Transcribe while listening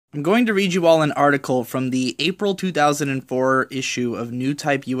I'm going to read you all an article from the April 2004 issue of New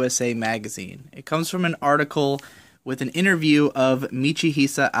Type USA magazine. It comes from an article with an interview of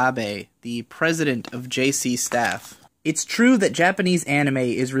Michihisa Abe, the president of J.C.Staff. It's true that Japanese anime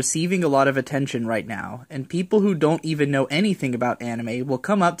is receiving a lot of attention right now, and people who don't even know anything about anime will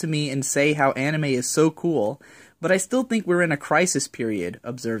come up to me and say how anime is so cool, but I still think we're in a crisis period,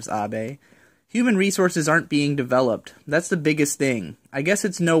 observes Abe. Human resources aren't being developed. That's the biggest thing. I guess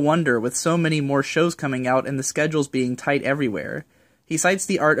it's no wonder with so many more shows coming out and the schedules being tight everywhere. He cites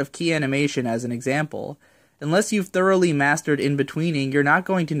the art of key animation as an example. Unless you've thoroughly mastered in-betweening, you're not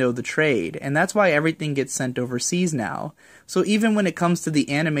going to know the trade, and that's why everything gets sent overseas now. So even when it comes to the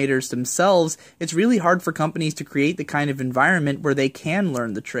animators themselves, it's really hard for companies to create the kind of environment where they can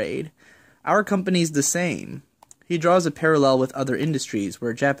learn the trade. Our company's the same. He draws a parallel with other industries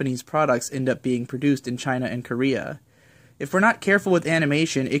where Japanese products end up being produced in China and Korea. If we're not careful with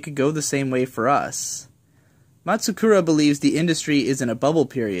animation, it could go the same way for us. Matsukura believes the industry is in a bubble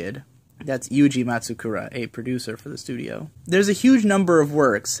period. That's Yuji Matsukura, a producer for the studio. There's a huge number of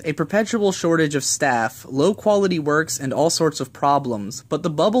works, a perpetual shortage of staff, low-quality works, and all sorts of problems, but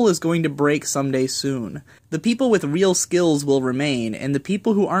the bubble is going to break someday soon. The people with real skills will remain, and the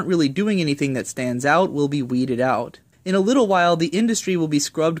people who aren't really doing anything that stands out will be weeded out. In a little while, the industry will be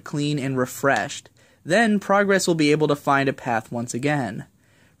scrubbed clean and refreshed. Then, progress will be able to find a path once again.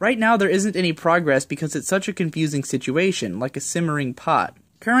 Right now, there isn't any progress because it's such a confusing situation, like a simmering pot.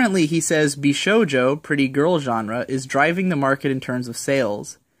 Currently, he says Bishoujo, pretty girl genre, is driving the market in terms of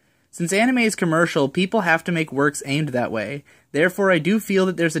sales. Since anime is commercial, people have to make works aimed that way. Therefore, I do feel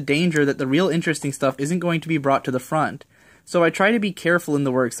that there's a danger that the real interesting stuff isn't going to be brought to the front. So I try to be careful in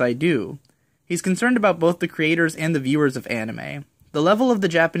the works I do. He's concerned about both the creators and the viewers of anime. The level of the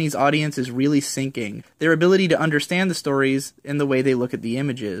Japanese audience is really sinking, their ability to understand the stories and the way they look at the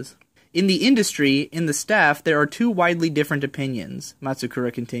images. In the industry, in the staff, there are two widely different opinions,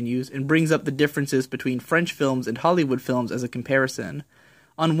 Matsukura continues, and brings up the differences between French films and Hollywood films as a comparison.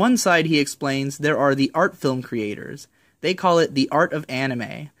 On one side, he explains, there are the art film creators. They call it the art of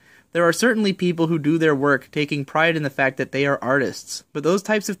anime. There are certainly people who do their work taking pride in the fact that they are artists, but those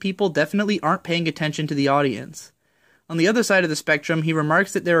types of people definitely aren't paying attention to the audience. On the other side of the spectrum, he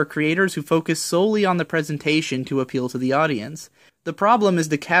remarks that there are creators who focus solely on the presentation to appeal to the audience. The problem is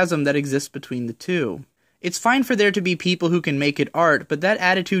the chasm that exists between the two. It's fine for there to be people who can make it art, but that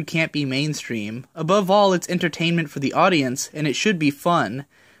attitude can't be mainstream. Above all, it's entertainment for the audience, and it should be fun.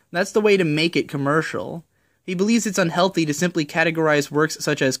 That's the way to make it commercial. He believes it's unhealthy to simply categorize works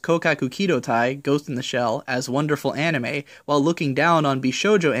such as Kokaku Kidotai, Ghost in the Shell, as wonderful anime, while looking down on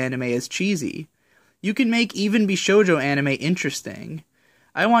Bishoujo anime as cheesy. You can make even Bishoujo anime interesting.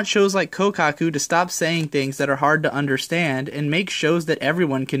 I want shows like Kokaku to stop saying things that are hard to understand and make shows that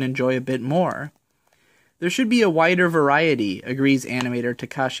everyone can enjoy a bit more. There should be a wider variety, agrees animator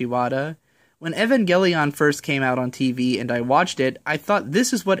Takashi Wada. When Evangelion first came out on TV and I watched it, I thought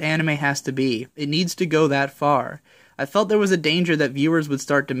this is what anime has to be. It needs to go that far. I felt there was a danger that viewers would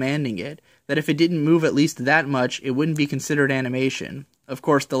start demanding it, that if it didn't move at least that much, it wouldn't be considered animation. Of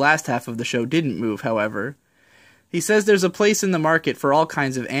course, the last half of the show didn't move, however. He says there's a place in the market for all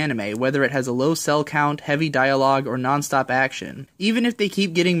kinds of anime, whether it has a low cell count, heavy dialogue, or non-stop action. Even if they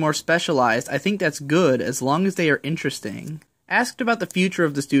keep getting more specialized, I think that's good as long as they are interesting. Asked about the future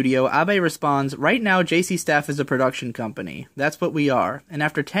of the studio, Abe responds, right now J.C.Staff is a production company. That's what we are. And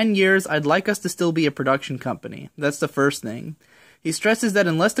after 10 years, I'd like us to still be a production company. That's the first thing. He stresses that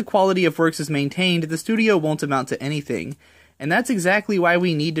unless the quality of works is maintained, the studio won't amount to anything. And that's exactly why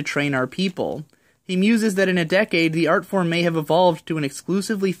we need to train our people. He muses that in a decade, the art form may have evolved to an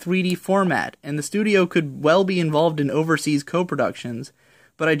exclusively 3D format, and the studio could well be involved in overseas co-productions,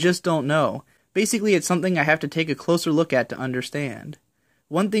 but I just don't know. Basically, it's something I have to take a closer look at to understand.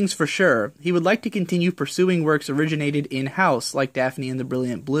 One thing's for sure, he would like to continue pursuing works originated in-house, like Daphne and the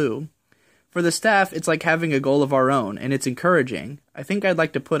Brilliant Blue. For the staff, it's like having a goal of our own, and it's encouraging. I think I'd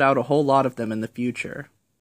like to put out a whole lot of them in the future.